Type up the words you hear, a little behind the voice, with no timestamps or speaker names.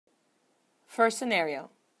First scenario,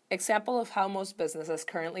 example of how most businesses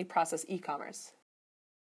currently process e-commerce.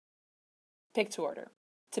 Pick to order.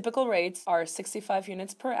 Typical rates are 65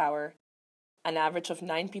 units per hour. An average of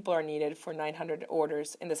 9 people are needed for 900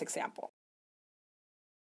 orders in this example.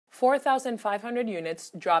 4,500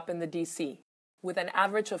 units drop in the DC, with an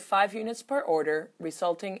average of 5 units per order,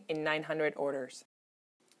 resulting in 900 orders.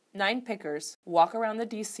 9 pickers walk around the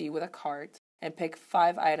DC with a cart and pick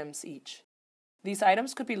 5 items each. These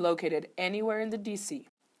items could be located anywhere in the DC,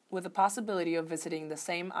 with the possibility of visiting the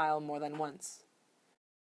same aisle more than once.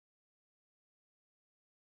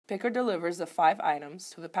 Picker delivers the 5 items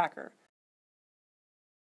to the packer.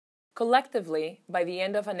 Collectively, by the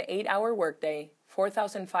end of an 8-hour workday,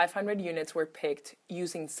 4,500 units were picked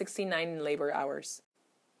using 69 labor hours.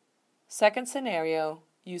 Second scenario,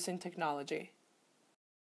 using technology.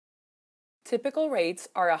 Typical rates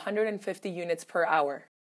are 150 units per hour.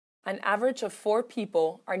 An average of 4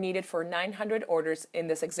 people are needed for 900 orders in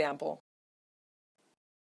this example.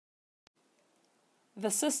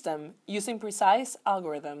 The system, using precise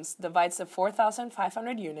algorithms, divides the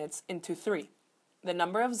 4,500 units into 3, the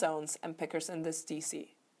number of zones and pickers in this DC.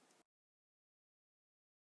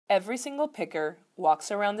 Every single picker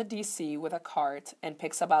walks around the DC with a cart and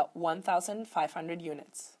picks about 1,500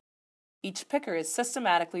 units. Each picker is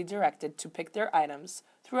systematically directed to pick their items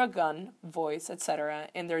through a gun, voice, etc.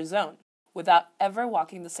 in their zone, without ever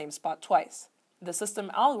walking the same spot twice. The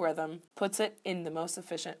system algorithm puts it in the most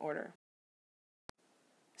efficient order.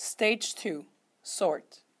 Stage 2.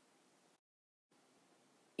 Sort.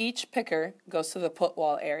 Each picker goes to the put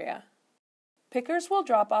wall area. Pickers will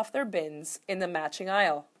drop off their bins in the matching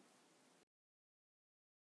aisle.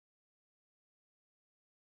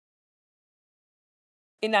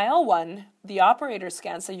 In aisle 1, the operator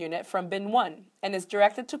scans a unit from bin 1 and is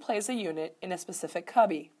directed to place a unit in a specific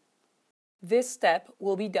cubby. This step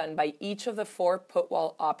will be done by each of the 4 put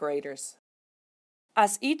wall operators.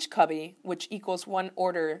 As each cubby, which equals 1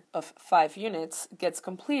 order of 5 units, gets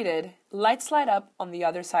completed, lights light up on the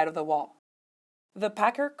other side of the wall. The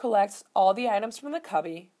packer collects all the items from the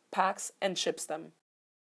cubby, packs, and ships them.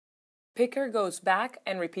 Picker goes back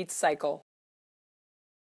and repeats cycle.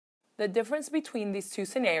 The difference between these two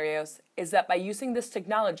scenarios is that by using this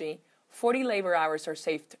technology, 40 labor hours are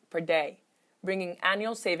saved per day, bringing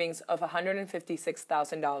annual savings of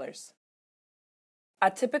 $156,000. A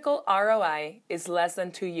typical ROI is less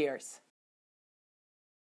than 2 years.